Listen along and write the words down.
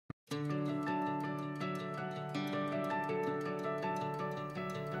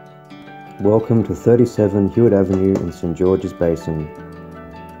Welcome to 37 Hewitt Avenue in St George's Basin.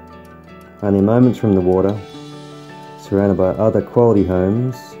 Only moments from the water, surrounded by other quality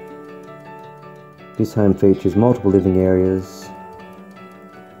homes, this home features multiple living areas,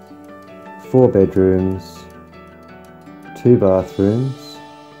 4 bedrooms, 2 bathrooms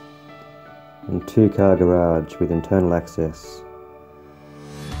and 2-car garage with internal access.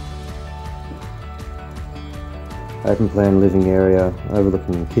 Open plan living area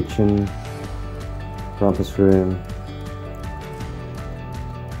overlooking kitchen, rumpus room,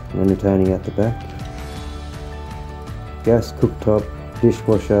 and entertaining at the back. Gas cooktop,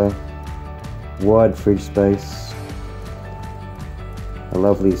 dishwasher, wide fridge space, a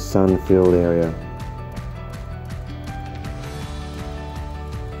lovely sun-filled area.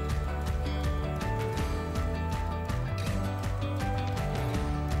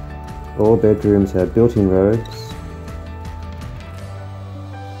 All bedrooms have built-in robes,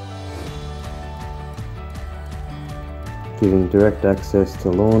 giving direct access to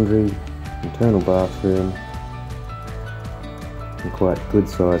laundry, internal bathroom, and quite good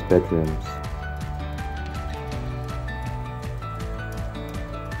sized bedrooms.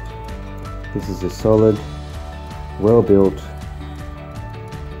 This is a solid, well built,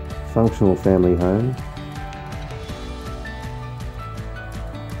 functional family home.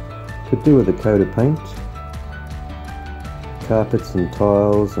 Could do with a coat of paint. Carpets and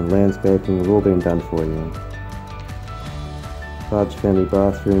tiles and landscaping have all been done for you. Large family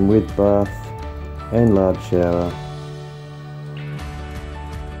bathroom with bath and large shower.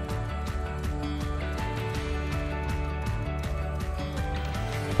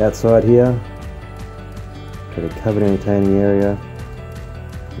 Outside here, got a covered entertaining area,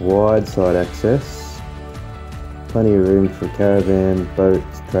 wide side access, plenty of room for caravan,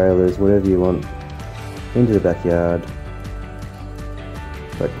 boats, trailers, whatever you want into the backyard,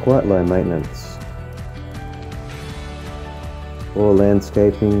 but quite low maintenance. All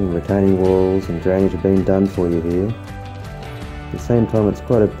landscaping, retaining walls and drainage have been done for you here. At the same time, it's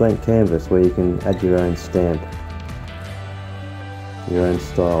quite a blank canvas where you can add your own stamp, your own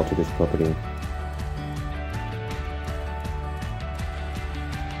style to this property.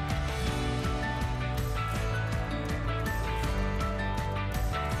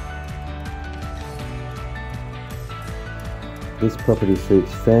 This property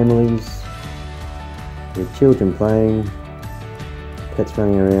suits families with children playing, pets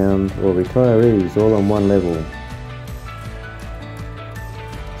running around, or retirees all on one level.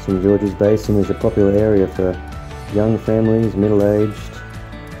 St George's Basin is a popular area for young families, middle-aged,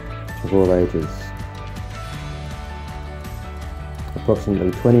 of all ages.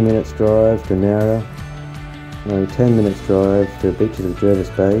 Approximately 20 minutes drive to Nowra, and only 10 minutes drive to the beaches of Jervis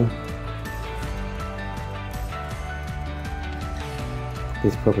Bay.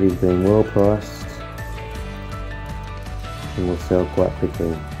 This property is being well priced and will sell quite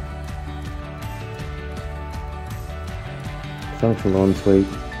quickly. Functional ensuite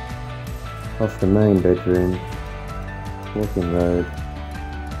off the main bedroom, walk-in road.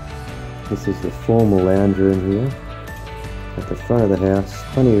 This is the formal lounge room here. At the front of the house,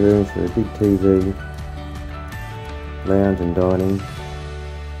 plenty of room for a big TV, lounge and dining.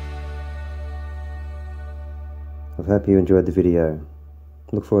 I hope you enjoyed the video.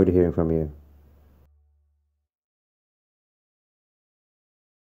 Look forward to hearing from you.